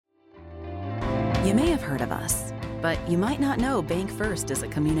You may have heard of us, but you might not know Bank First is a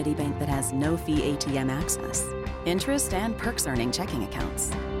community bank that has no-fee ATM access, interest and perks earning checking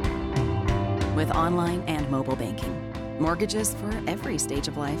accounts. With online and mobile banking, mortgages for every stage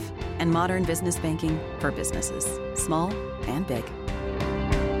of life, and modern business banking for businesses, small and big.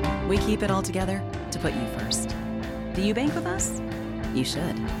 We keep it all together to put you first. Do you bank with us? You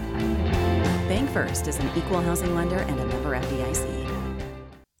should. Bank First is an equal housing lender and a member FDIC.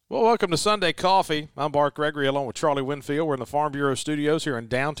 Well, welcome to Sunday Coffee. I'm Bart Gregory along with Charlie Winfield. We're in the Farm Bureau studios here in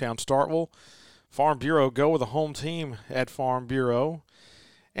downtown Starkville. Farm Bureau, go with a home team at Farm Bureau.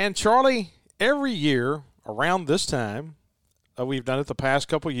 And Charlie, every year around this time, we've done it the past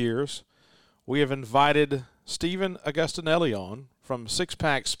couple years, we have invited Stephen Agostinelli on from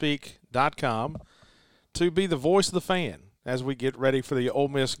sixpackspeak.com to be the voice of the fan as we get ready for the Ole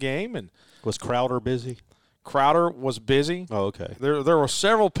Miss game. And was Crowder busy? Crowder was busy. Oh, okay. There were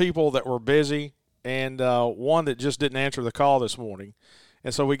several people that were busy, and one that just didn't answer the call this morning.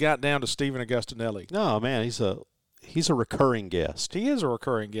 And so we got down to Stephen Agostinelli. No, man, he's a recurring guest. He is a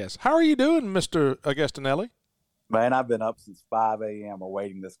recurring guest. How are you doing, Mr. Agostinelli? Man, I've been up since 5 a.m.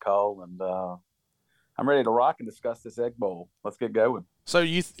 awaiting this call, and I'm ready to rock and discuss this Egg Bowl. Let's get going. So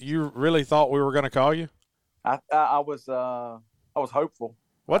you really thought we were going to call you? I was hopeful.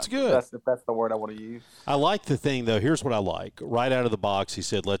 What's good? That's the word I want to use. I like the thing, though. Here's what I like. Right out of the box, he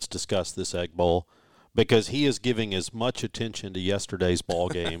said, let's discuss this Egg Bowl, because he is giving as much attention to yesterday's ball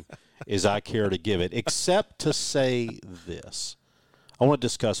game as I care to give it, except to say this. I want to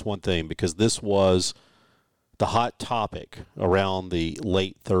discuss one thing, because this was the hot topic around the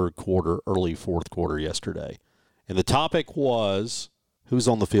late third quarter, early fourth quarter yesterday. And the topic was who's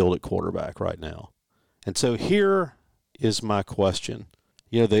on the field at quarterback right now. And so here is my question.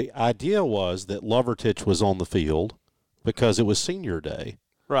 You know, the idea was that Lovertich was on the field because it was senior day.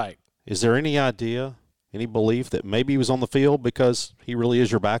 Right. Is there any idea, any belief that maybe he was on the field because he really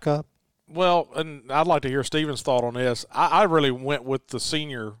is your backup? Well, and I'd like to hear Stephen's thought on this. I really went with the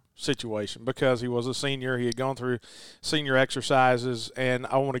senior situation because he was a senior. He had gone through senior exercises, and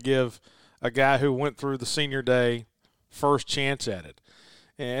I want to give a guy who went through the senior day first chance at it.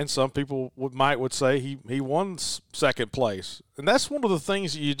 And some people would say he won second place. And that's one of the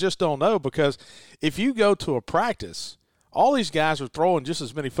things that you just don't know, because if you go to a practice, all these guys are throwing just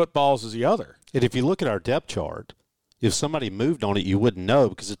as many footballs as the other. And if you look at our depth chart, if somebody moved on it, you wouldn't know,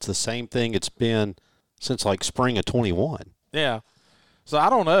 because it's the same thing it's been since like spring of 21. Yeah. So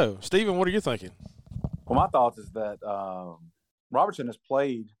I don't know. Stephen, what are you thinking? Well, my thoughts is that Robertson has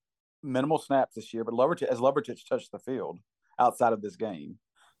played minimal snaps this year, but Lovertich touched the field outside of this game.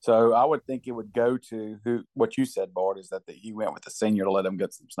 So I would think it would go to what you said, Bart, is that he went with the senior to let him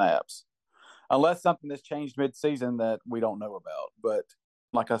get some snaps. Unless something has changed mid-season that we don't know about. But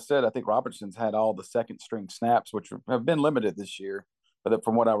like I said, I think Robertson's had all the second-string snaps, which have been limited this year. But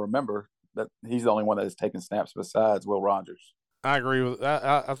from what I remember, that he's the only one that has taken snaps besides Will Rogers. I agree with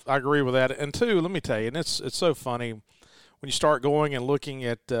I agree with that. And two, let me tell you, and it's so funny when you start going and looking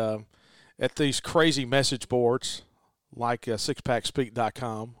at these crazy message boards like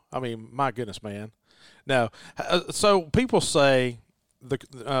sixpackspeak.com. I mean, my goodness, man. No, so people say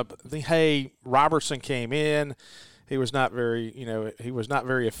hey, Robertson came in, he was not very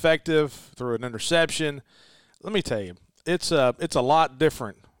effective, threw an interception. Let me tell you, it's a lot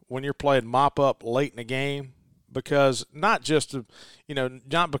different when you're playing mop up late in the game, because not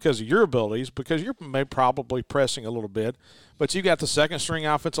because of your abilities, because you're probably pressing a little bit, but you got the second string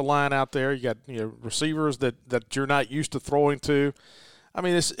offensive line out there. You got receivers that you're not used to throwing to. I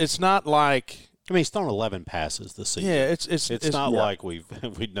mean, it's not like, I mean, he's thrown 11 passes this season. Yeah, it's not like we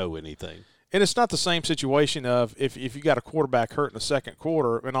know anything. And it's not the same situation of if you got a quarterback hurt in the second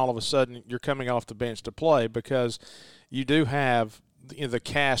quarter and all of a sudden you're coming off the bench to play, because you do have the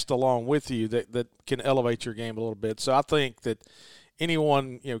cast along with you that can elevate your game a little bit. So I think that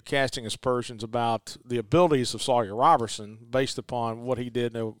anyone casting aspersions about the abilities of Sawyer Robertson based upon what he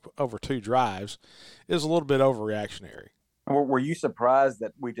did over two drives is a little bit overreactionary. Were you surprised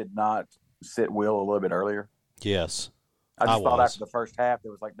that we did not sit Will a little bit earlier? Yes. I thought after the first half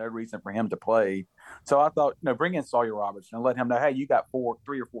there was like no reason for him to play. So I thought, bring in Sawyer Robertson and let him know, hey, you got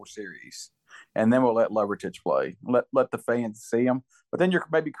 3 or 4 series. And then we'll let Lovertich play. Let the fans see him. But then you're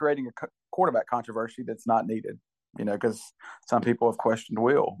maybe creating a quarterback controversy that's not needed, because some people have questioned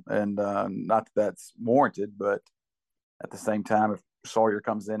Will. And not that that's warranted, but at the same time, if Sawyer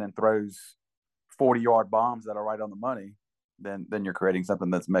comes in and throws 40-yard bombs that are right on the money, then you're creating something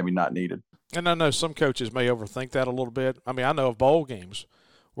that's maybe not needed. And I know some coaches may overthink that a little bit. I mean, I know of bowl games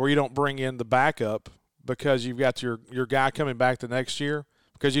where you don't bring in the backup because you've got your guy coming back the next year,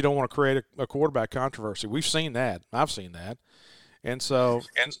 because you don't want to create a quarterback controversy. We've seen that. I've seen that. And so,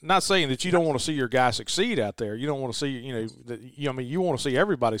 not saying that you don't want to see your guy succeed out there. You don't want to see, you want to see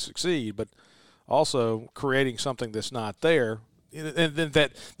everybody succeed, but also creating something that's not there, and then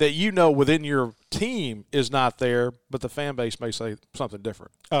that within your team is not there, but the fan base may say something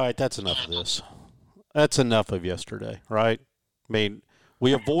different. All right, that's enough of this. That's enough of yesterday, right? I mean,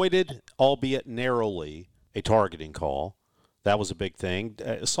 we avoided, albeit narrowly, a targeting call. That was a big thing.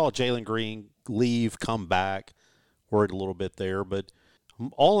 I saw Jalen Green leave, come back, worried a little bit there. But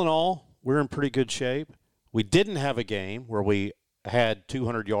all in all, we're in pretty good shape. We didn't have a game where we had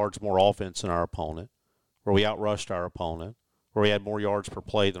 200 yards more offense than our opponent, where we outrushed our opponent, where we had more yards per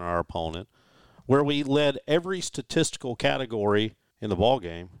play than our opponent, where we led every statistical category in the ball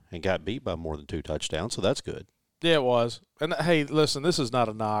game and got beat by more than 2 touchdowns, so that's good. Yeah, it was. And, hey, listen, this is not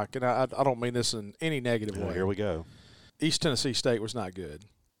a knock, and I don't mean this in any negative way. Here we go. East Tennessee State was not good.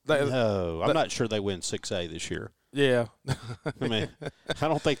 I'm not sure they win 6A this year. Yeah. I mean, I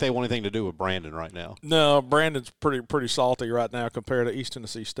don't think they want anything to do with Brandon right now. No, Brandon's pretty salty right now compared to East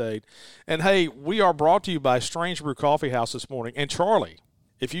Tennessee State. And, hey, we are brought to you by Strange Brew Coffee House this morning. And, Charlie,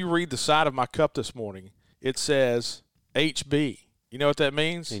 if you read the side of my cup this morning, it says HB. You know what that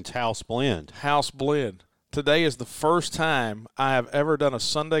means? It means house blend. House blend. Today is the first time I have ever done a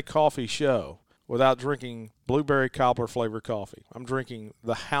Sunday coffee show without drinking blueberry cobbler flavored coffee. I'm drinking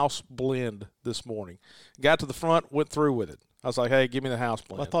the house blend this morning. Got to the front, went through with it. I was like, hey, give me the house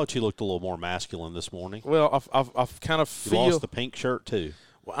blend. I thought you looked a little more masculine this morning. Well, I've kind of feel. You lost the pink shirt too.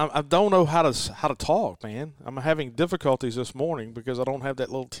 I don't know how to talk, man. I'm having difficulties this morning because I don't have that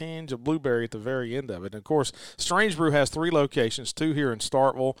little tinge of blueberry at the very end of it. And, of course, Strange Brew has 3 locations, 2 here in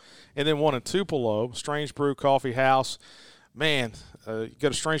Starkville and then 1 in Tupelo. Strange Brew Coffee House. Man, you go to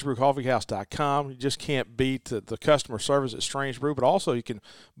strangebrewcoffeehouse.com. You just can't beat the customer service at Strange Brew, but also you can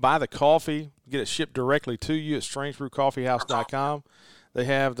buy the coffee, get it shipped directly to you at strangebrewcoffeehouse.com. They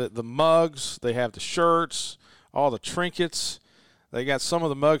have the mugs. They have the shirts, all the trinkets. They got some of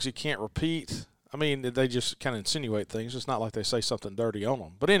the mugs you can't repeat. I mean, they just kind of insinuate things. It's not like they say something dirty on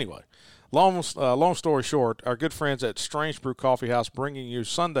them. But anyway, long story short, our good friends at Strange Brew Coffee House bringing you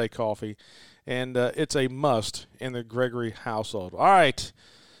Sunday coffee, and it's a must in the Gregory household. All right,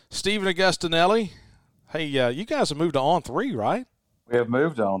 Stephen Agostinelli. Hey, you guys have moved to On3, right? We have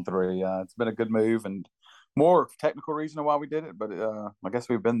moved to On3. It's been a good move, and more technical reason why we did it, but I guess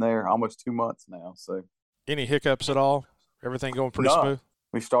we've been there almost 2 months now. So, any hiccups at all? Everything going pretty smooth?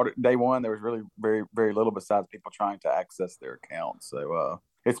 We started day one. There was really very, very little besides people trying to access their accounts. So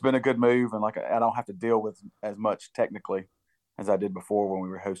it's been a good move, and I don't have to deal with as much technically as I did before when we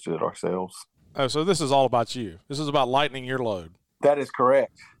were hosted it ourselves. Oh, so this is all about you. This is about lightening your load. That is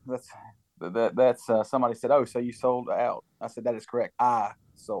correct. That's somebody said, "Oh, so you sold out?" I said, "That is correct. I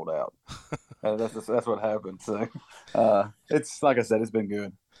sold out." That's what happened. So it's like I said, it's been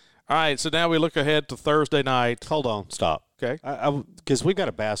good. All right, so now we look ahead to Thursday night. Hold on, stop. Okay. Because we've got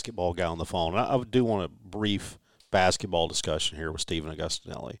a basketball guy on the phone. I do want a brief basketball discussion here with Stephen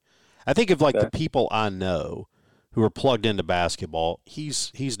Agostinelli. I think of the people I know who are plugged into basketball,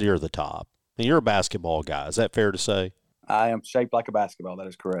 he's near the top. And you're a basketball guy. Is that fair to say? I am shaped like a basketball. That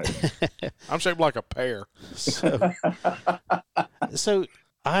is correct. I'm shaped like a pear. So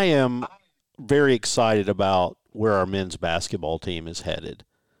I am very excited about where our men's basketball team is headed.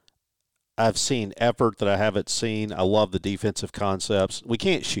 I've seen effort that I haven't seen. I love the defensive concepts. We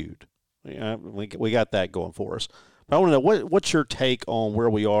can't shoot. We got that going for us. But I want to know, what's your take on where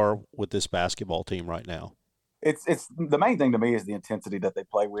we are with this basketball team right now? It's the main thing to me is the intensity that they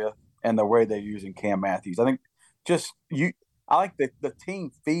play with and the way they're using Cam Matthews. I think I like the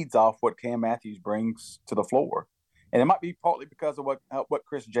team feeds off what Cam Matthews brings to the floor. And it might be partly because of what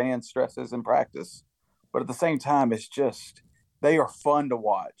Chris Jan stresses in practice. But at the same time, it's just they are fun to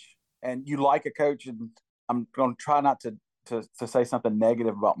watch. And you like a coach, and I'm going to try not to say something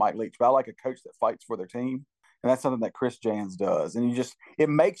negative about Mike Leach, but I like a coach that fights for their team. And that's something that Chris Jans does. And it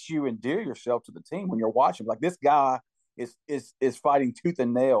makes you endear yourself to the team when you're watching. Like, this guy is fighting tooth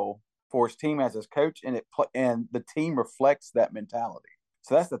and nail for his team as his coach, and the team reflects that mentality.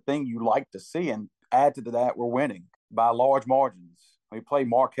 So that's the thing you like to see. And add to that, we're winning by large margins. We play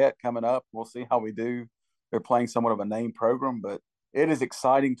Marquette coming up. We'll see how we do. They're playing somewhat of a name program, but it is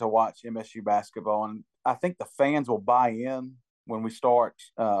exciting to watch MSU basketball. And I think the fans will buy in when we start,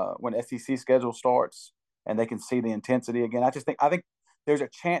 when SEC schedule starts, and they can see the intensity again. I think there's a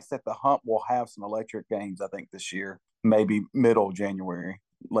chance that the Hump will have some electric games, I think, this year, maybe middle of January,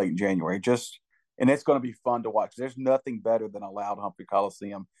 late January. And it's going to be fun to watch. There's nothing better than a loud Humphrey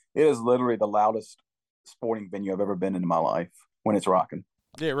Coliseum. It is literally the loudest sporting venue I've ever been in my life when it's rocking.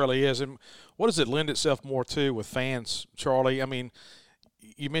 Yeah, it really is. And what does it lend itself more to with fans, Charlie? I mean,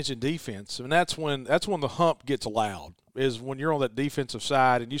 you mentioned defense, and that's when the hump gets loud. Is when you're on that defensive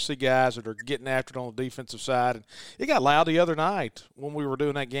side and you see guys that are getting after it on the defensive side. And it got loud the other night when we were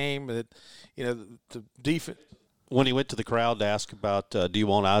doing that game. That the defense. When he went to the crowd to ask about, do you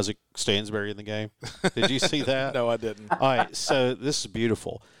want Isaac Stansbury in the game? Did you see that? No, I didn't. All right, so this is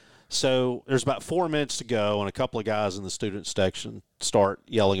beautiful. So there's about 4 minutes to go, and a couple of guys in the student section start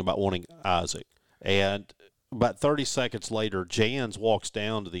yelling about wanting Isaac. And about 30 seconds later, Jans walks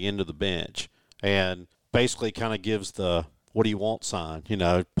down to the end of the bench and basically kind of gives the what do you want sign,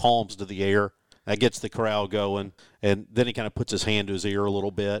 palms to the air. That gets the crowd going. And then he kind of puts his hand to his ear a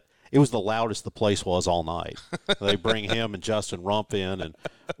little bit. It was the loudest the place was all night. They bring him and Justin Rump in, and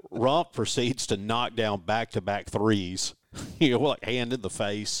Rump proceeds to knock down back-to-back threes, like hand in the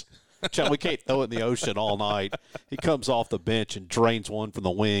face. We can't throw it in the ocean all night. He comes off the bench and drains one from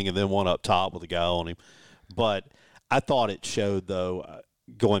the wing and then one up top with a guy on him. But I thought it showed, though,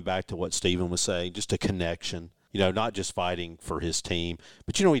 going back to what Stephen was saying, just a connection, not just fighting for his team.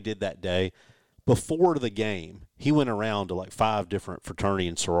 But he did that day? Before the game, he went around to like 5 different fraternity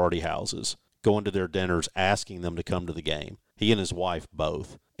and sorority houses, going to their dinners, asking them to come to the game. He and his wife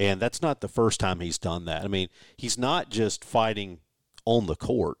both. And that's not the first time he's done that. I mean, he's not just fighting on the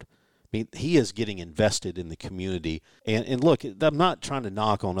court. I mean, he is getting invested in the community. And look, I'm not trying to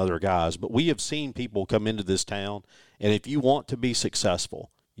knock on other guys, but we have seen people come into this town, and if you want to be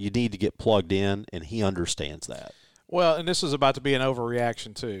successful, you need to get plugged in, and he understands that. Well, and this is about to be an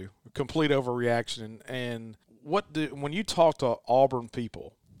overreaction too, a complete overreaction. And when you talk to Auburn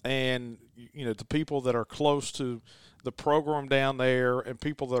people, and the people that are close to the program down there, and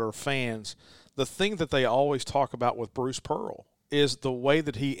people that are fans, the thing that they always talk about with Bruce Pearl is the way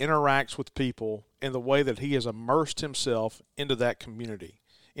that he interacts with people and the way that he has immersed himself into that community,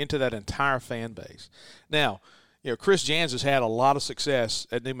 into that entire fan base. Now, Chris Jans has had a lot of success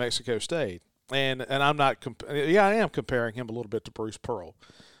at New Mexico State. And I'm not I am comparing him a little bit to Bruce Pearl,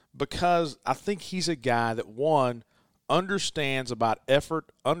 because I think he's a guy that, one, understands about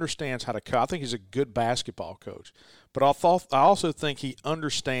effort, understands how to coach. I think he's a good basketball coach. But I also think he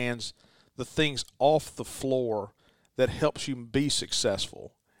understands the things off the floor that helps you be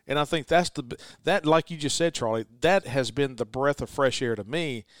successful. And I think that, like you just said, Charlie, that has been the breath of fresh air to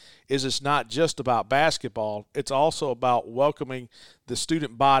me, is it's not just about basketball. It's also about welcoming the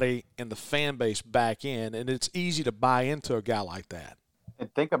student body and the fan base back in, and it's easy to buy into a guy like that.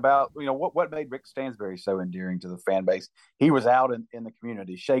 And think about, what made Rick Stansbury so endearing to the fan base. He was out in the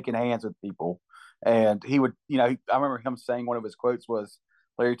community, shaking hands with people. And he would, I remember him saying one of his quotes was,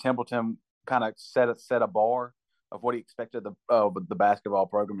 Larry Templeton kind of set a bar of what he expected the basketball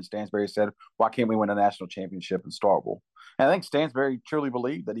program, and Stansbury said, why can't we win a national championship in Starkville? And I think Stansbury truly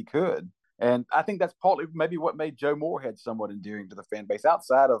believed that he could. And I think that's partly maybe what made Joe Moorhead somewhat endearing to the fan base.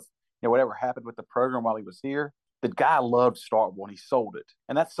 Outside of whatever happened with the program while he was here, the guy loved Starkville and he sold it.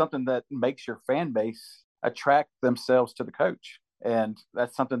 And that's something that makes your fan base attract themselves to the coach. And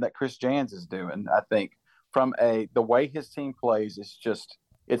that's something that Chris Jans is doing, I think. From the way his team plays,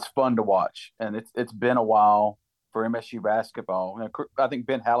 it's fun to watch. And it's been a while for MSU basketball. I think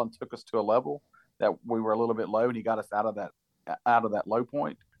Ben Hallen took us to a level that we were a little bit low, and he got us out of that low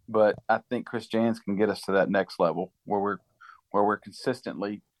point. But I think Chris Jans can get us to that next level where we're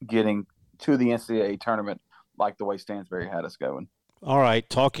consistently getting to the NCAA tournament like the way Stansbury had us going. All right,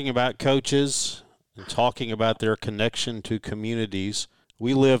 talking about coaches and talking about their connection to communities,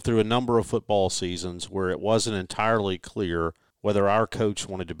 we lived through a number of football seasons where it wasn't entirely clear whether our coach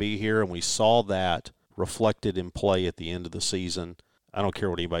wanted to be here, and we saw that reflected in play at the end of the season. I don't care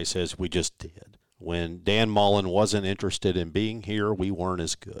what anybody says, we just did. When Dan Mullen wasn't interested in being here, we weren't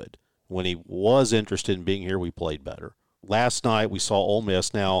as good. When he was interested in being here, we played better. Last night we saw Ole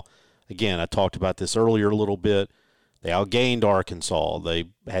Miss. Now, again, I talked about this earlier a little bit. They outgained Arkansas. They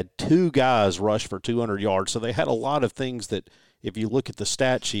had 2 guys rush for 200 yards, so they had a lot of things that if you look at the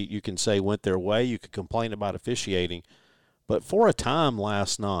stat sheet, you can say went their way. You could complain about officiating. But for a time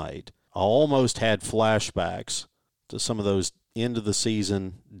last night, I almost had flashbacks to some of those end of the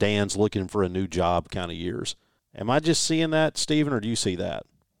season, Dan's looking for a new job kind of years. Am I just seeing that, Stephen, or do you see that?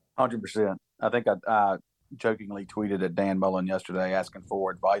 100%. I think I jokingly tweeted at Dan Mullen yesterday asking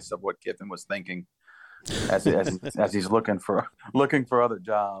for advice of what Kiffin was thinking as he's looking for other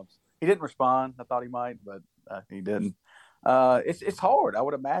jobs. He didn't respond. I thought he might, but he didn't. It's hard. I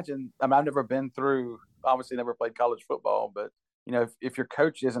would imagine. I've never been through. Obviously, never played college football, but if your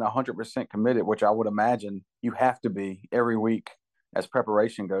coach isn't 100% committed, which I would imagine you have to be every week as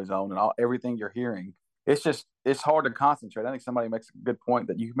preparation goes on, and everything you're hearing it's hard to concentrate. I think somebody makes a good point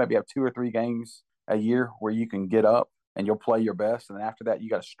that you maybe have 2 or 3 games a year where you can get up and you'll play your best, and then after that you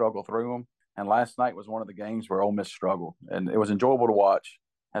got to struggle through them. And last night was one of the games where Ole Miss struggled, and it was enjoyable to watch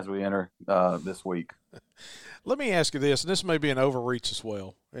as we enter this week. Let me ask you this, and this may be an overreach as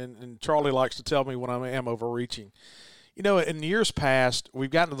well, and Charlie likes to tell me when I am overreaching. You know, in years past, we've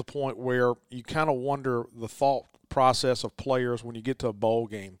gotten to the point where you kind of wonder the thought process of players when you get to a bowl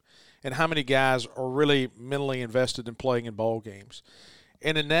game and how many guys are really mentally invested in playing in bowl games.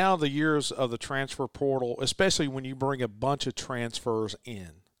 And in now the years of the transfer portal, especially when you bring a bunch of transfers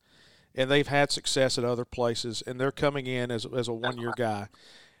in, and they've had success at other places, and they're coming in as a one-year guy,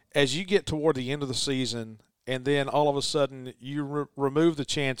 as you get toward the end of the season and then all of a sudden you remove the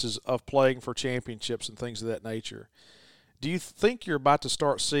chances of playing for championships and things of that nature, do you think you're about to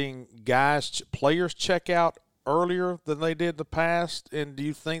start seeing players check out earlier than they did in the past? And do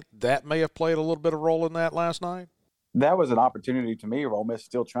you think that may have played a little bit of role in that last night? That was an opportunity to me. Ole Miss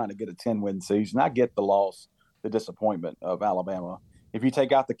still trying to get a 10-win season. I get the loss, the disappointment of Alabama. If you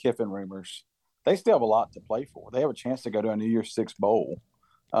take out the Kiffin rumors, they still have a lot to play for. They have a chance to go to a New Year's Six bowl.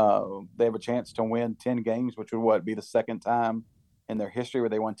 They have a chance to win 10 games, which would be the second time in their history where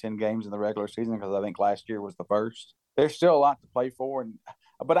they won 10 games in the regular season, because I think last year was the first. There's still a lot to play for.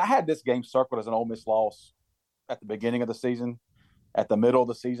 But I had this game circled as an Ole Miss loss at the beginning of the season, at the middle of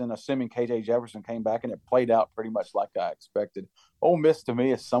the season, assuming KJ Jefferson came back, and it played out pretty much like I expected. Ole Miss, to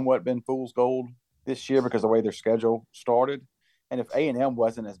me, has somewhat been fool's gold this year because of the way their schedule started. And if A&M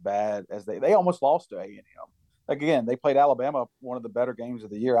wasn't as bad as they almost lost to A&M. Like, again, they played Alabama, one of the better games of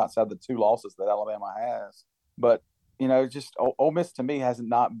the year outside the 2 losses that Alabama has. But, you know, just Ole Miss to me has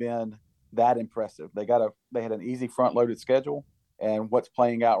not been that impressive. They had an easy front-loaded schedule, and what's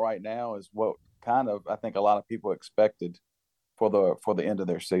playing out right now is what kind of I think a lot of people expected for the end of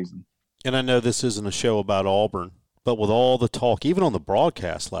their season. And I know this isn't a show about Auburn, but with all the talk, even on the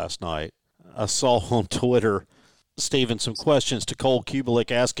broadcast last night, I saw on Twitter, Stephen, some questions to Cole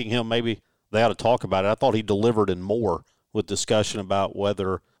Kubelik asking him maybe they ought to talk about it. I thought he delivered in more with discussion about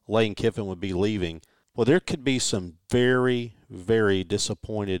whether Lane Kiffin would be leaving. Well, there could be some very, very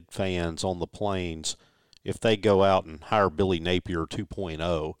disappointed fans on the Plains if they go out and hire Billy Napier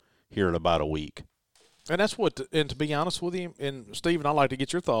 2.0 here in about a week. And that's and to be honest with you, and Stephen, I'd like to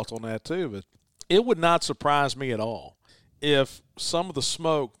get your thoughts on that too, but it would not surprise me at all if some of the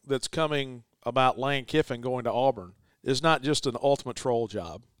smoke that's coming about Lane Kiffin going to Auburn is not just an ultimate troll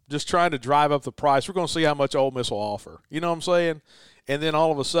job, just trying to drive up the price. We're going to see how much Ole Miss will offer. You know what I'm saying? And then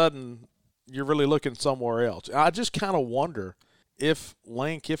all of a sudden, you're really looking somewhere else. I just kind of wonder if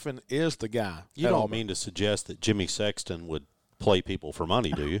Lane Kiffin is the guy. You don't mean to suggest that Jimmy Sexton would play people for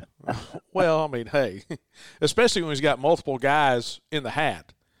money, do you? Well, I mean, hey, especially when he's got multiple guys in the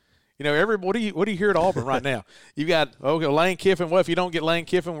hat. You know, what do you hear at Auburn right now? You've got, Lane Kiffin. Well, if you don't get Lane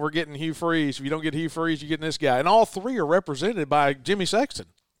Kiffin, we're getting Hugh Freeze. If you don't get Hugh Freeze, you're getting this guy. And all 3 are represented by Jimmy Sexton.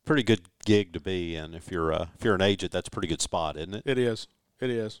 Pretty good gig to be in. If you're an agent, that's a pretty good spot, isn't it? It is.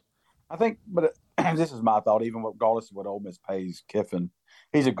 I think, but this is my thought, even regardless of what Ole Miss pays Kiffin,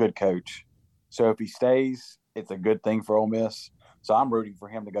 he's a good coach. So if he stays, it's a good thing for Ole Miss. So I'm rooting for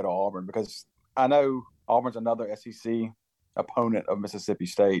him to go to Auburn, because I know Auburn's another SEC opponent of Mississippi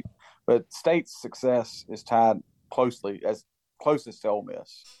State, but State's success is tied closest to Ole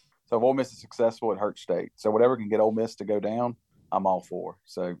Miss. So if Ole Miss is successful, it hurts State. So whatever can get Ole Miss to go down, I'm all for.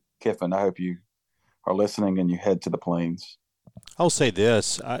 So Kiffin, I hope you are listening and you head to the Plains. I'll say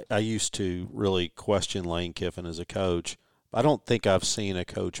this. I used to really question Lane Kiffin as a coach. I don't think I've seen a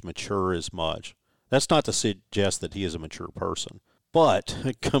coach mature as much. That's not to suggest that he is a mature person.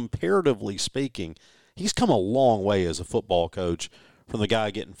 But comparatively speaking, he's come a long way as a football coach from the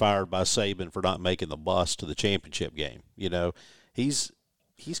guy getting fired by Saban for not making the bus to the championship game. You know, he's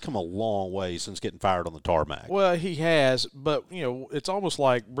come a long way since getting fired on the tarmac. Well, he has, but, you know, it's almost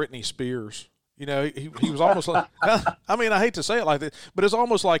like Britney Spears. You know, he was almost like – I mean, I hate to say it like this, but it's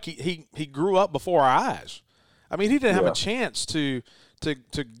almost like he grew up before our eyes. I mean, he didn't have a chance to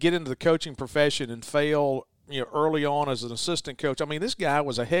get into the coaching profession and fail, you know, early on as an assistant coach. I mean, this guy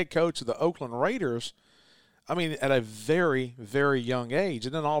was a head coach of the Oakland Raiders, I mean, at a very, very young age.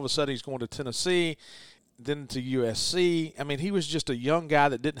 And then all of a sudden he's going to Tennessee, then to USC. I mean, he was just a young guy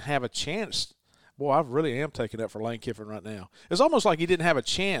that didn't have a chance. Boy, I really am taking up for Lane Kiffin right now. It's almost like he didn't have a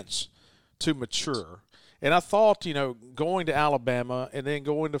chance to mature. And I thought, you know, going to Alabama and then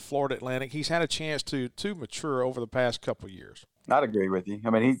going to Florida Atlantic, he's had a chance to mature over the past couple of years. I'd agree with you. I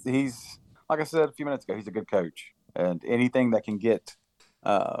mean, he's like I said a few minutes ago, he's a good coach. And anything that can get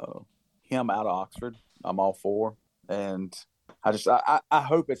him out of Oxford, I'm all for. And I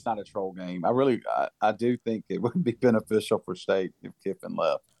hope it's not a troll game. I do think it would be beneficial for State if Kiffin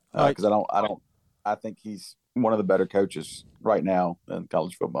left, because I think he's one of the better coaches right now in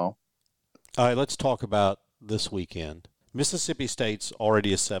college football. All right, let's talk about this weekend. Mississippi State's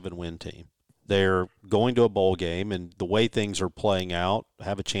already a 7-win team. They're going to a bowl game, and the way things are playing out,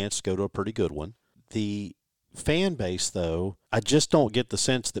 have a chance to go to a pretty good one. The fan base, though, I just don't get the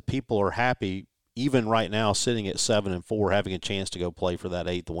sense that people are happy, even right now, sitting at 7-4, having a chance to go play for that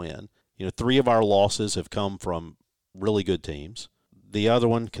 8th win. 3 of our losses have come from really good teams. The other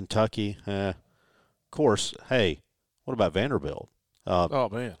one, Kentucky, of course, hey, what about Vanderbilt? Oh,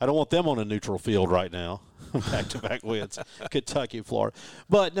 man. I don't want them on a neutral field right now. Back-to-back wins, Kentucky, Florida.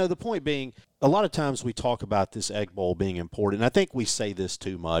 But, no, the point being, a lot of times we talk about this Egg Bowl being important. And I think we say this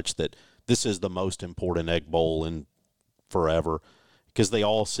too much, that this is the most important Egg Bowl in forever, because they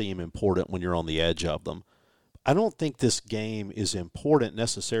all seem important when you're on the edge of them. I don't think this game is important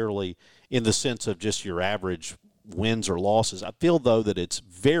necessarily in the sense of just your average wins or losses. I feel, though, that it's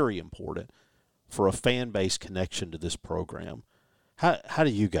very important for a fan-base connection to this program. How do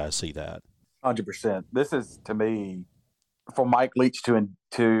you guys see that? 100%. This is, to me, for Mike Leach to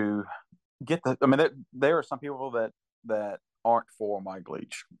get the – I mean, there are some people that aren't for Mike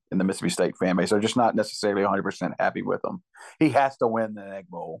Leach in the Mississippi State fan base. They're just not necessarily 100% happy with him. He has to win the Egg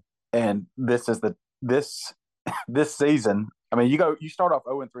Bowl. And this is this season – I mean, you start off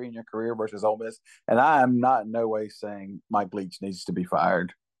 0-3 in your career versus Ole Miss, and I am not in no way saying Mike Leach needs to be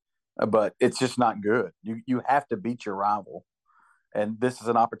fired, but it's just not good. You have to beat your rival. And this is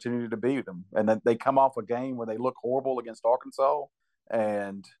an opportunity to beat them. And then they come off a game where they look horrible against Arkansas,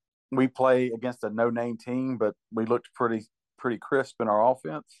 and we play against a no-name team, but we looked pretty crisp in our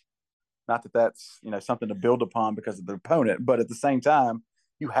offense. Not that that's something to build upon because of the opponent, but at the same time,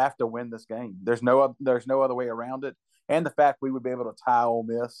 you have to win this game. There's no other way around it. And the fact we would be able to tie Ole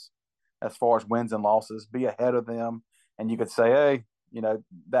Miss as far as wins and losses, be ahead of them, and you could say, hey,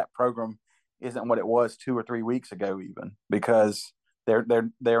 that program isn't what it was 2 or 3 weeks ago, even, because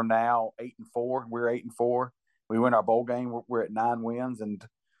they're now 8-4. We're 8-4. We win our bowl game. We're at 9 wins, and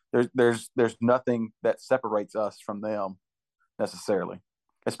there's nothing that separates us from them necessarily.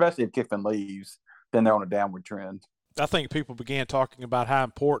 Especially if Kiffin leaves, then they're on a downward trend. I think people began talking about how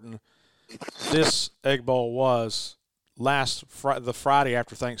important this Egg Bowl was the Friday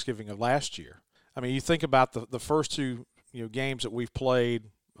after Thanksgiving of last year. I mean, you think about the first 2 games that we've played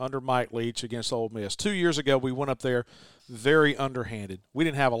under Mike Leach against Ole Miss. 2 years ago, we went up there very underhanded. We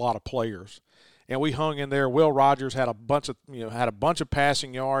didn't have a lot of players, and we hung in there. Will Rogers had a bunch of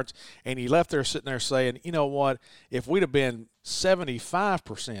passing yards, and he left there sitting there saying, you know what, if we'd have been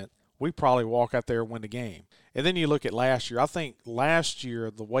 75%, we probably walk out there and win the game. And then you look at last year. I think last year,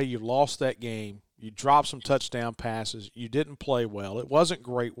 the way you lost that game, you dropped some touchdown passes. You didn't play well. It wasn't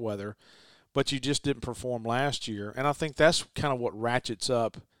great weather, but you just didn't perform last year. And I think that's kind of what ratchets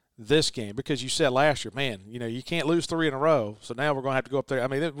up this game, because you said last year, man, you can't lose 3 in a row. So now we're going to have to go up there. I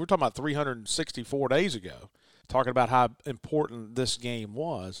mean, we're talking about 364 days ago, talking about how important this game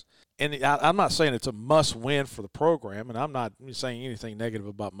was. And I'm not saying it's a must-win for the program, and I'm not saying anything negative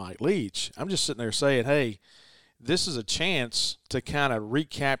about Mike Leach. I'm just sitting there saying, hey, this is a chance to kind of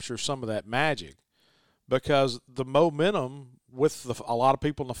recapture some of that magic, because the momentum with a lot of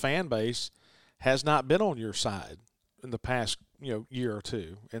people in the fan base has not been on your side in the past year or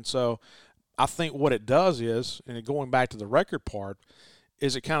two. And so I think what it does is, and going back to the record part,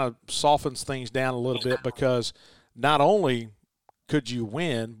 is it kind of softens things down a little bit, because not only could you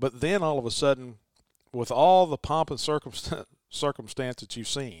win, but then all of a sudden, with all the pomp and circumstance that you've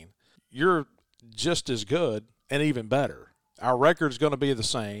seen, you're just as good and even better. Our record is going to be the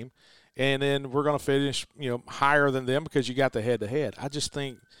same, and then we're going to finish higher than them because you got the head-to-head. I just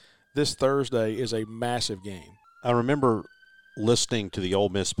think this Thursday is a massive game. I remember listening to the Ole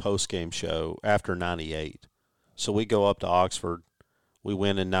Miss postgame show after 98. So we go up to Oxford. We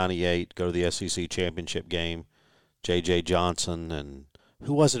win in 98, go to the SEC championship game. J.J. Johnson and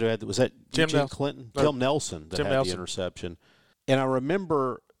who was it? Was that Eugene Clinton? Tim Nelson that had the interception. And I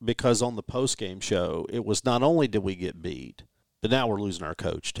remember, because on the postgame show, it was not only did we get beat, but now we're losing our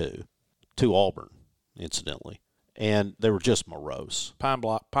coach too, to Auburn, incidentally. And they were just morose. Pine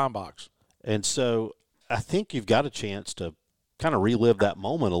Box. And so I think you've got a chance to kind of relive that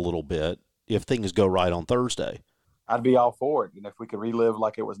moment a little bit if things go right on Thursday. I'd be all for it. If we could relive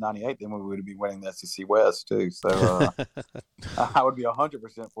like it was 98, then we would be winning the SEC West too. So I would be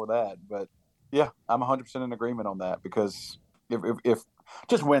 100% for that. But yeah, I'm 100% in agreement on that, because if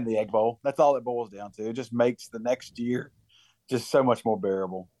just win the Egg Bowl, that's all it boils down to. It just makes the next year just so much more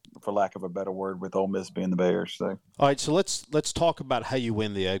bearable. for lack of a better word, with Ole Miss being the Bears. So, all right, so let's talk about how you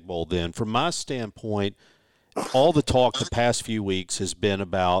win the Egg Bowl then. From my standpoint, all the talk the past few weeks has been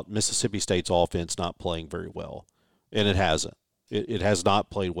about Mississippi State's offense not playing very well, and it hasn't. It has not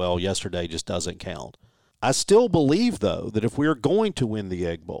played well. Yesterday just doesn't count. I still believe, though, that if we're going to win the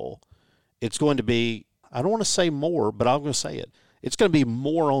Egg Bowl, it's going to be, I don't want to say more, but I'm going to say it. It's going to be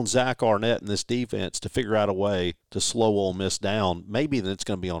more on Zach Arnett and this defense to figure out a way to slow Ole Miss down, maybe than it's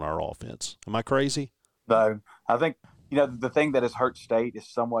going to be on our offense. Am I crazy? No. I think, the thing that has hurt State is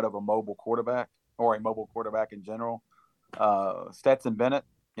somewhat of a mobile quarterback, or a mobile quarterback in general. Stetson Bennett,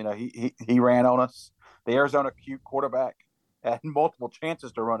 he ran on us. The Arizona cute quarterback had multiple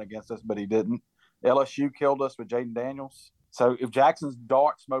chances to run against us, but he didn't. LSU killed us with Jaden Daniels. So if Jackson's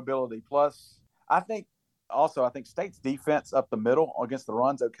darts mobility plus, I think State's defense up the middle against the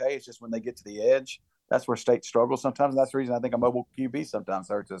run's okay. It's just when they get to the edge, that's where State struggles sometimes. And that's the reason I think a mobile QB sometimes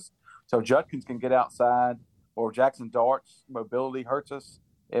hurts us. So Judkins can get outside, or Jackson darts mobility hurts us.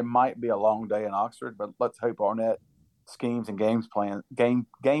 It might be a long day in Oxford, but let's hope Arnett schemes and game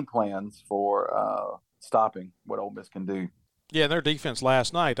plans for stopping what Ole Miss can do. Yeah, their defense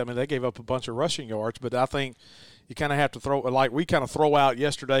last night, I mean, they gave up a bunch of rushing yards, but I think you kind of have to throw – like we kind of throw out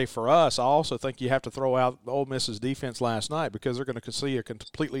yesterday for us, I also think you have to throw out Ole Miss's defense last night because they're going to see a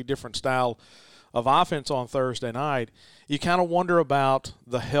completely different style of offense on Thursday night. You kind of wonder about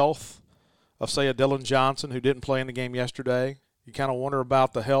the health of, say, a Dylan Johnson who didn't play in the game yesterday. You kind of wonder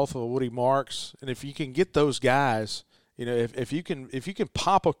about the health of Woody Marks. And if you can get those guys, if you can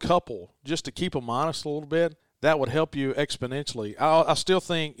pop a couple just to keep them honest a little bit, that would help you exponentially. I still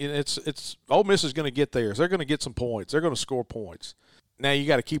think it's Ole Miss is going to get theirs. They're going to get some points. They're going to score points. Now you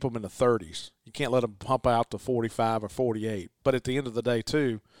got to keep them in the 30s. You can't let them pump out to 45 or 48. But at the end of the day,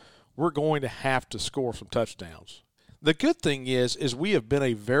 too, we're going to have to score some touchdowns. The good thing is we have been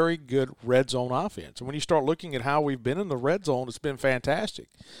a very good red zone offense. And when you start looking at how we've been in the red zone, it's been fantastic.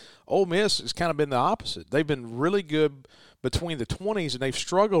 Ole Miss has kind of been the opposite. They've been really good between the 20s, and they've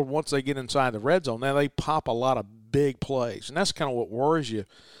struggled once they get inside the red zone. Now they pop a lot of big plays, and that's kind of what worries you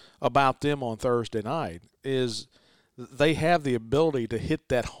about them on Thursday night is they have the ability to hit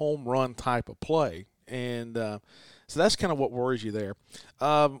that home run type of play. And so that's kind of what worries you there.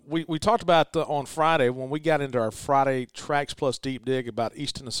 We talked about on Friday when we got into our Friday Tracks Plus Deep Dig about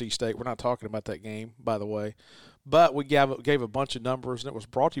East Tennessee State. We're not talking about that game, by the way. But we gave a bunch of numbers, and it was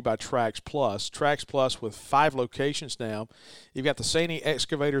brought to you by Tracks Plus. Tracks Plus with 5 locations now. You've got the Saney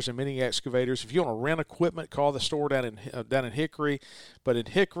Excavators and Mini Excavators. If you want to rent equipment, call the store down in Hickory. But in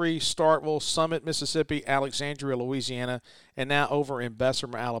Hickory, Starkville, Summit, Mississippi, Alexandria, Louisiana, and now over in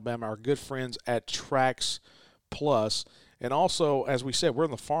Bessemer, Alabama, our good friends at Tracks Plus. And also, as we said, we're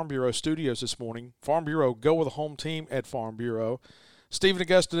in the Farm Bureau studios this morning. Farm Bureau, go with a home team at Farm Bureau. Stephen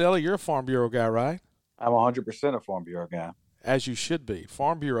Agostinelli, you're a Farm Bureau guy, right? I'm 100% a Farm Bureau guy. As you should be.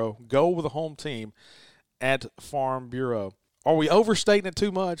 Farm Bureau, go with a home team at Farm Bureau. Are we overstating it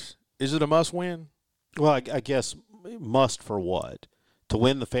too much? Is it a must-win? Well, I guess must for what? To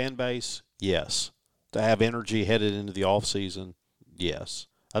win the fan base? Yes. To have energy headed into the offseason? Yes.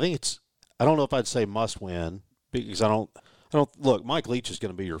 I don't know if I'd say must-win because I don't look, Mike Leach is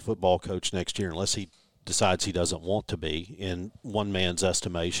going to be your football coach next year unless he decides he doesn't want to be in one man's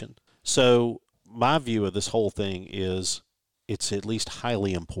estimation. So my view of this whole thing is it's at least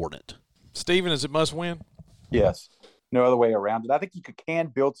highly important. Stephen, is it must win? Yes. No other way around it. I think you can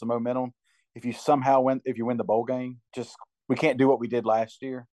build some momentum if you win the bowl game. Just we can't do what we did last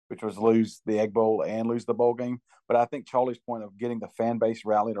year, which was lose the Egg Bowl and lose the bowl game. But I think Charlie's point of getting the fan base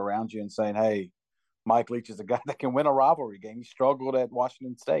rallied around you and saying, hey, Mike Leach is a guy that can win a rivalry game. He struggled at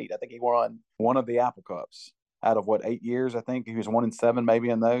Washington State. I think he won one of the Apple Cups out of 8 years. I think he was 1-7 maybe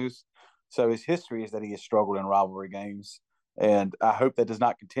in those. So his history is that he has struggled in rivalry games, and I hope that does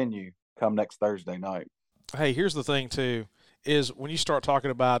not continue come next Thursday night. Hey, here's the thing, too, is when you start talking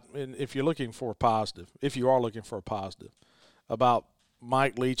about, and if you are looking for a positive about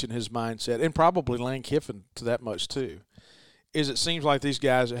Mike Leach and his mindset, and probably Lane Kiffin to that much too, is it seems like these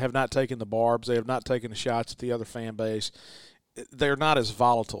guys have not taken the barbs. They have not taken the shots at the other fan base. They're not as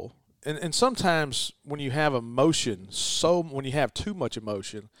volatile. And sometimes when you have emotion, when you have too much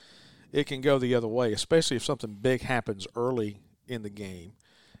emotion, it can go the other way, especially if something big happens early in the game.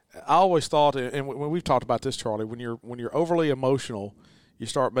 I always thought, and when we've talked about this, Charlie, when you're overly emotional, you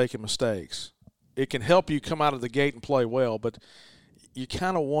start making mistakes. It can help you come out of the gate and play well, but you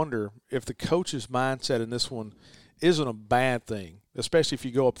kind of wonder if the coach's mindset in this one isn't a bad thing, especially if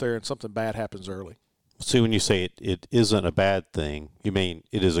you go up there and something bad happens early. See, when you say it isn't a bad thing, you mean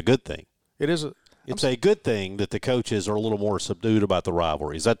it is a good thing. It is. It's a good thing that the coaches are a little more subdued about the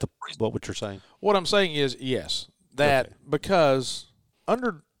rivalry. Is that what you're saying? What I'm saying is, yes, because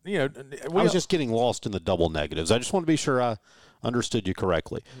under – I was just getting lost in the double negatives. I just want to be sure I understood you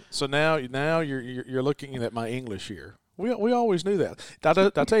correctly. So now you're looking at my English here. We always knew that.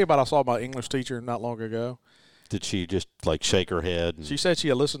 Did I tell you about I saw my English teacher not long ago? Did she just like shake her head? She said she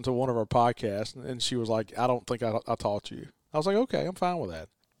had listened to one of our podcasts, and she was like, "I don't think I taught you." I was like, "Okay, I'm fine with that."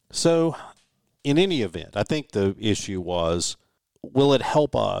 So, in any event, I think the issue was, will it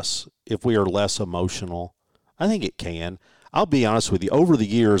help us if we are less emotional? I think it can. I'll be honest with you. Over the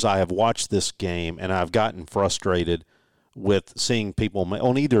years, I have watched this game, and I've gotten frustrated with seeing people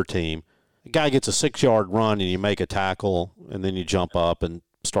on either team. A guy gets a 6-yard run, and you make a tackle, and then you jump up and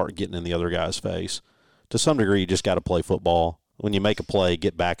start getting in the other guy's face. To some degree, you just got to play football. When you make a play,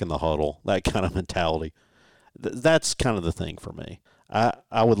 get back in the huddle, that kind of mentality. That's kind of the thing for me.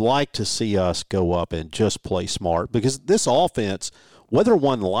 I would like to see us go up and just play smart, because this offense, whether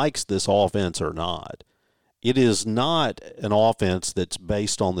one likes this offense or not, it is not an offense that's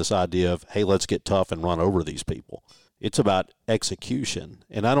based on this idea of, hey, let's get tough and run over these people. It's about execution,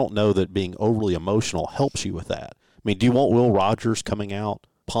 and I don't know that being overly emotional helps you with that. I mean, do you want Will Rogers coming out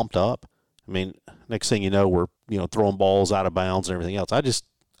pumped up? I mean, next thing you know, we're throwing balls out of bounds and everything else. I just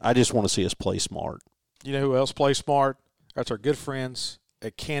want to see us play smart. You know who else plays smart? That's our good friends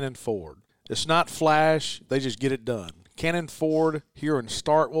at Cannon Ford. It's not flash; they just get it done. Cannon Ford here in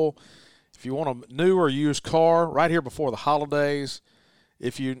Starkville. If you want a new or used car, right here before the holidays,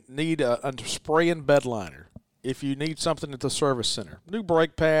 if you need a spray-in bed liner, if you need something at the service center, new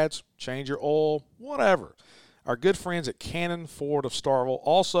brake pads, change your oil, whatever. Our good friends at Cannon Ford of Starkville.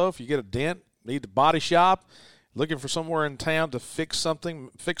 Also, if you get a dent, need the body shop, looking for somewhere in town to fix something,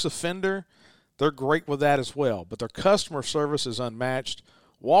 fix a fender, they're great with that as well. But their customer service is unmatched.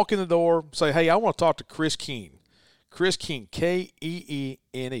 Walk in the door, say, hey, I want to talk to Chris Keene. Chris Keene, Keene,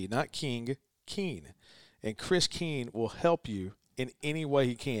 not King, Keene. And Chris Keene will help you in any way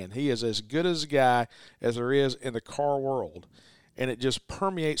he can. He is as good as a guy as there is in the car world, and it just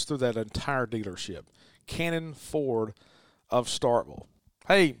permeates through that entire dealership. Cannon Ford of Starkville.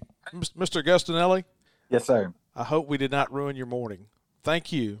 Hey, Mr. Agostinelli. Yes, sir. I hope we did not ruin your morning.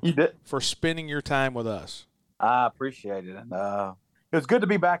 Thank you for spending your time with us. I appreciate it. And it was good to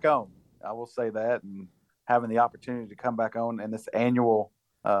be back on. I will say that, and having the opportunity to come back on in this annual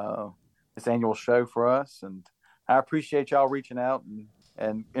show for us. And I appreciate y'all reaching out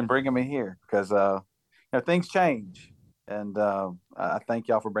and bringing me here, because things change, and I thank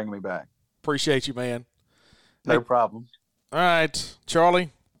y'all for bringing me back. Appreciate you, man. No problem. All right,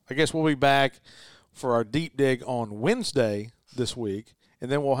 Charlie, I guess we'll be back for our deep dig on Wednesday this week, and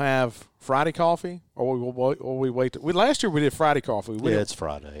then we'll have Friday coffee, or we wait. Last year we did Friday coffee. It's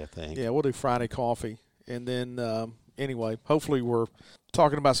Friday, I think. Yeah, we'll do Friday coffee. And then, anyway, hopefully we're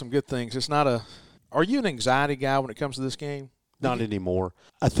talking about some good things. It's not are you an anxiety guy when it comes to this game? Not anymore.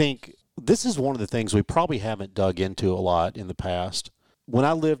 I think this is one of the things we probably haven't dug into a lot in the past. When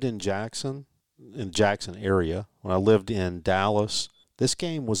I lived in Jackson area, when I lived in Dallas, this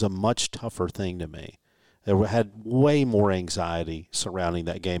game was a much tougher thing to me. I had way more anxiety surrounding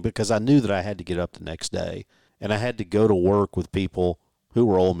that game, because I knew that I had to get up the next day, and I had to go to work with people who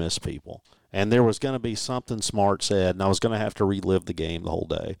were Ole Miss people. And there was going to be something smart said, and I was going to have to relive the game the whole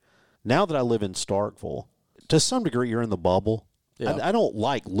day. Now that I live in Starkville, to some degree you're in the bubble. Yeah. I don't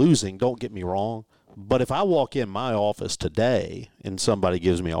like losing, don't get me wrong. But if I walk in my office today and somebody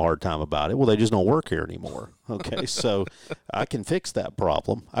gives me a hard time about it, well, they just don't work here anymore. Okay, so I can fix that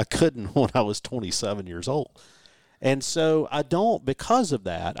problem. I couldn't when I was 27 years old. And so because of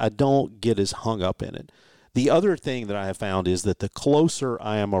that, I don't get as hung up in it. The other thing that I have found is that the closer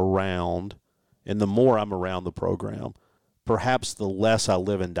I am around and the more I'm around the program, perhaps the less I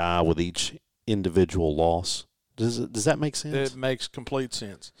live and die with each individual loss. Does that make sense? It makes complete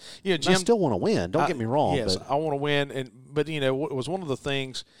sense. Jim, I still want to win. Don't get me wrong. Yes, I want to win. But it was one of the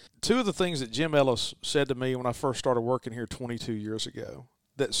things, two of the things that Jim Ellis said to me when I first started working here 22 years ago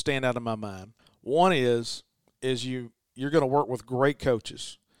that stand out in my mind. One is you're going to work with great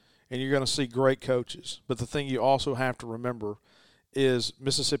coaches, and you're going to see great coaches. But the thing you also have to remember is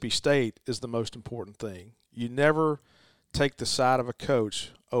Mississippi State is the most important thing. You never take the side of a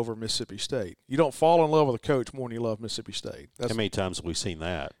coach over Mississippi State. You don't fall in love with a coach more than you love Mississippi State. How many times have we seen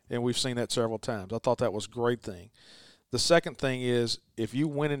that? And we've seen that several times. I thought that was a great thing. The second thing is, if you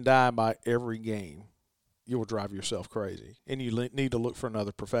win and die by every game, you will drive yourself crazy, and you need to look for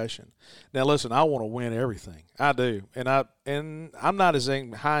another profession. Now, listen, I want to win everything. I do, and I'm not as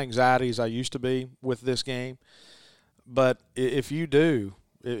high anxiety as I used to be with this game. But if you do,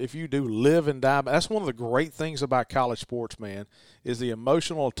 if you do live and die, that's one of the great things about college sports, man, is the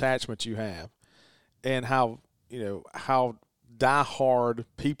emotional attachment you have, and how die-hard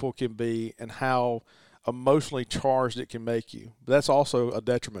people can be, and how emotionally charged it can make you. But that's also a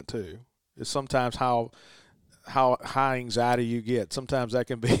detriment too. Is sometimes how high anxiety you get. Sometimes that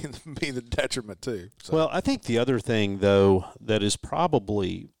can be the detriment too. So. Well, I think the other thing though that is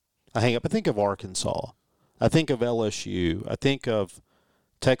probably I think of Arkansas, I think of LSU, I think of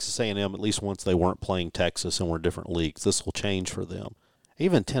Texas A&M. At least once they weren't playing Texas and were different leagues. This will change for them.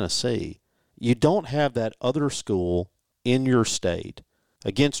 Even Tennessee, you don't have that other school in your state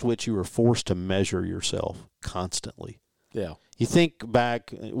against which you were forced to measure yourself constantly. Yeah. You think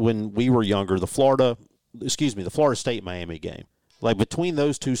back when we were younger, the Florida State-Miami game. Like between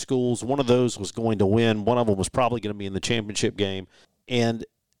those two schools, one of those was going to win. One of them was probably going to be in the championship game. And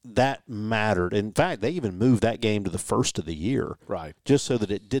that mattered. In fact, they even moved that game to the first of the year. Right. Just so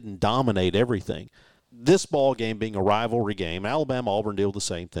that it didn't dominate everything. This ball game being a rivalry game, Alabama-Auburn deal with the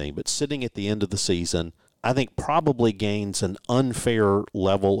same thing, but sitting at the end of the season, I think probably gains an unfair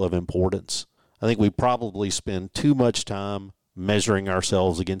level of importance. I think we probably spend too much time measuring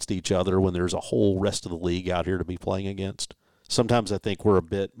ourselves against each other when there's a whole rest of the league out here to be playing against. Sometimes I think we're a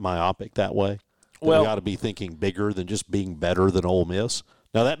bit myopic that way. Well, we ought to be thinking bigger than just being better than Ole Miss.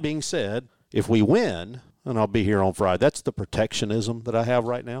 Now, that being said, if we win, and I'll be here on Friday, that's the protectionism that I have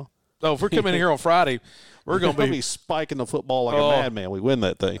right now. Oh, if we're coming in here on Friday, we're going to be spiking the football like a madman. We win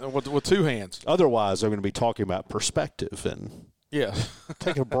that thing. With two hands. Otherwise, I'm going to be talking about perspective and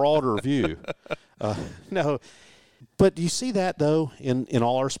take a broader view. No, but do you see that, though, in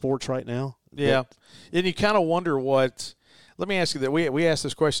all our sports right now? Yeah. And you kind of wonder what – let me ask you that. We asked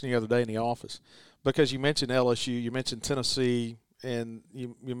this question the other day in the office because you mentioned LSU, you mentioned Tennessee, and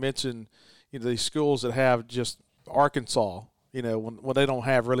you mentioned these schools that have just Arkansas – when they don't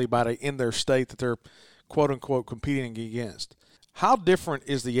have really anybody in their state that they're, quote-unquote, competing against. How different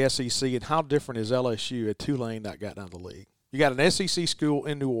is the SEC and how different is LSU at Tulane that got down to the league? You got an SEC school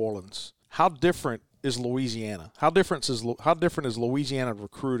in New Orleans. How different is Louisiana? How different is Louisiana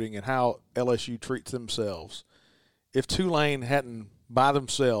recruiting and how LSU treats themselves if Tulane hadn't, by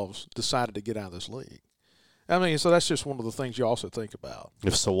themselves, decided to get out of this league? I mean, so that's just one of the things you also think about.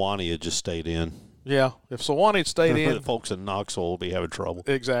 If Sewanee had just stayed in. Yeah, if Sewanee had stayed in. The folks in Knoxville will be having trouble.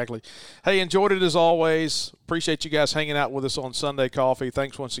 Exactly. Hey, enjoyed it as always. Appreciate you guys hanging out with us on Sunday Coffee.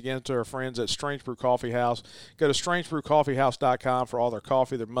 Thanks once again to our friends at Strange Brew Coffee House. Go to strangebrewcoffeehouse.com for all their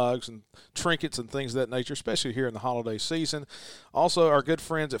coffee, their mugs, and trinkets and things of that nature, especially here in the holiday season. Also, our good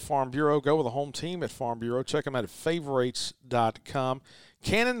friends at Farm Bureau. Go with the home team at Farm Bureau. Check them out at favorites.com.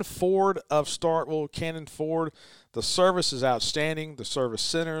 Cannon Ford of Starkville. Cannon Ford, the service is outstanding. The service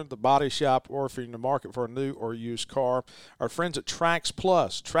center, the body shop, or if you're in the market for a new or used car. Our friends at Trax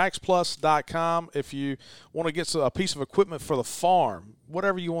Plus, TraxPlus.com. If you want to get a piece of equipment for the farm,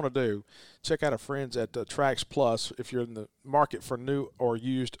 whatever you want to do, check out our friends at Trax Plus if you're in the market for new or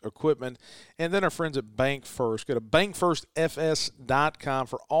used equipment. And then our friends at Bank First. Go to bankfirstfs.com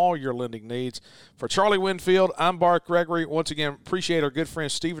for all your lending needs. For Charlie Winfield, I'm Bart Gregory. Once again, appreciate our good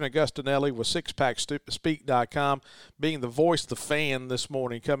friend Stephen Agostinelli with SixPackSpeak.com being the voice of the fan this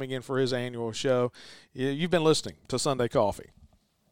morning, coming in for his annual show. You've been listening to Sunday Coffee.